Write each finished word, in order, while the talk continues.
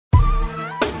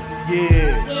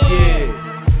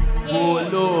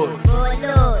Warlords,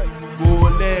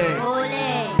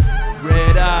 Warlands,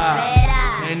 Red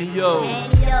Eye, Genio,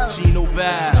 Chino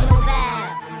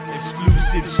Val,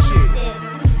 exclusive shit.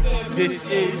 This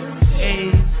is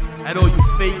aimed at all you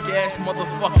fake ass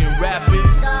motherfucking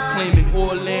rappers claiming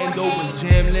Orlando and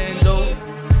Jamlando.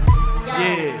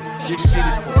 Yeah, this shit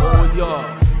is for all y'all,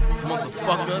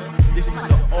 motherfucker. This is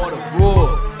the art of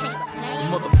raw,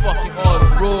 motherfucking art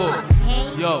of raw.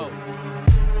 Yo,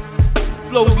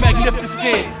 flow's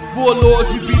magnificent. Warlords,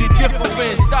 we be the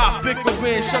difference. Stop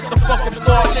bickering, shut the fuck up,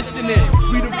 start listening.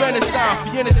 We the renaissance,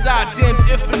 the inside gems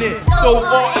infinite. Though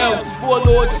all else,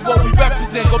 warlords is what we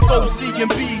represent. Go throw C and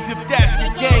B's if that's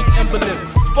your gang's emblem.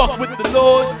 Fuck with the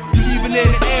lords, you leaving in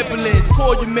the ambulance.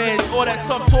 Call your mans, all that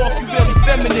tough talk, you really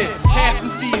feminine. Half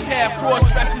MCs, half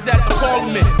cross-dressers at the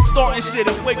parliament. Starting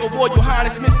shit in Fuego, Royal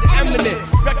Highness, Mr. Eminent.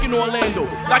 Wrecking Orlando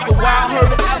like a wild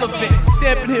herd of elephant.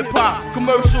 Stamping hip-hop,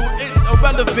 commercial, it's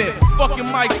irrelevant.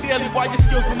 Fucking mics daily while your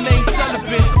skills remain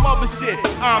celibate. Some other shit,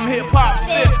 I'm hip-hop's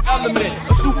fifth element.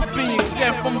 A super being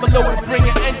sent from below to bring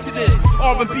an end to this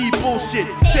R&B bullshit.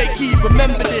 Take heed,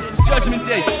 remember this, it's Judgment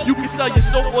Day. You can sell your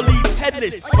soul or leave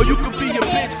headless. Or you could be a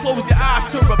bitch, close your eyes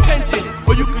to repentance.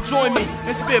 Or you could join me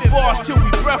and spit bars till we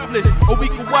breathless. Or we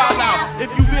could wild out if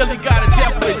you really got a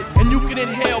death wish. And you can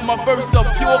inhale my verse of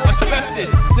pure asbestos.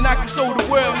 Then I can show the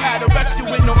world how to wreck shit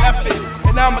with no effort.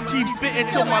 And I'ma keep spitting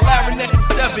till my larynx is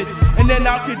severed. And then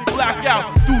I could black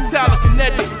out through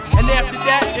telekinetics. And after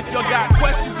that, if y'all got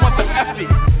questions, mother F it.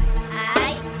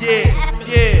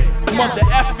 Yeah, mother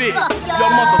F it.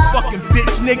 Y'all motherfucking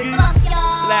bitch niggas.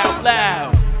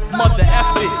 Loud, mother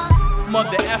F it.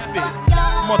 Mother F it.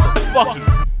 Motherfuck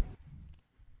it.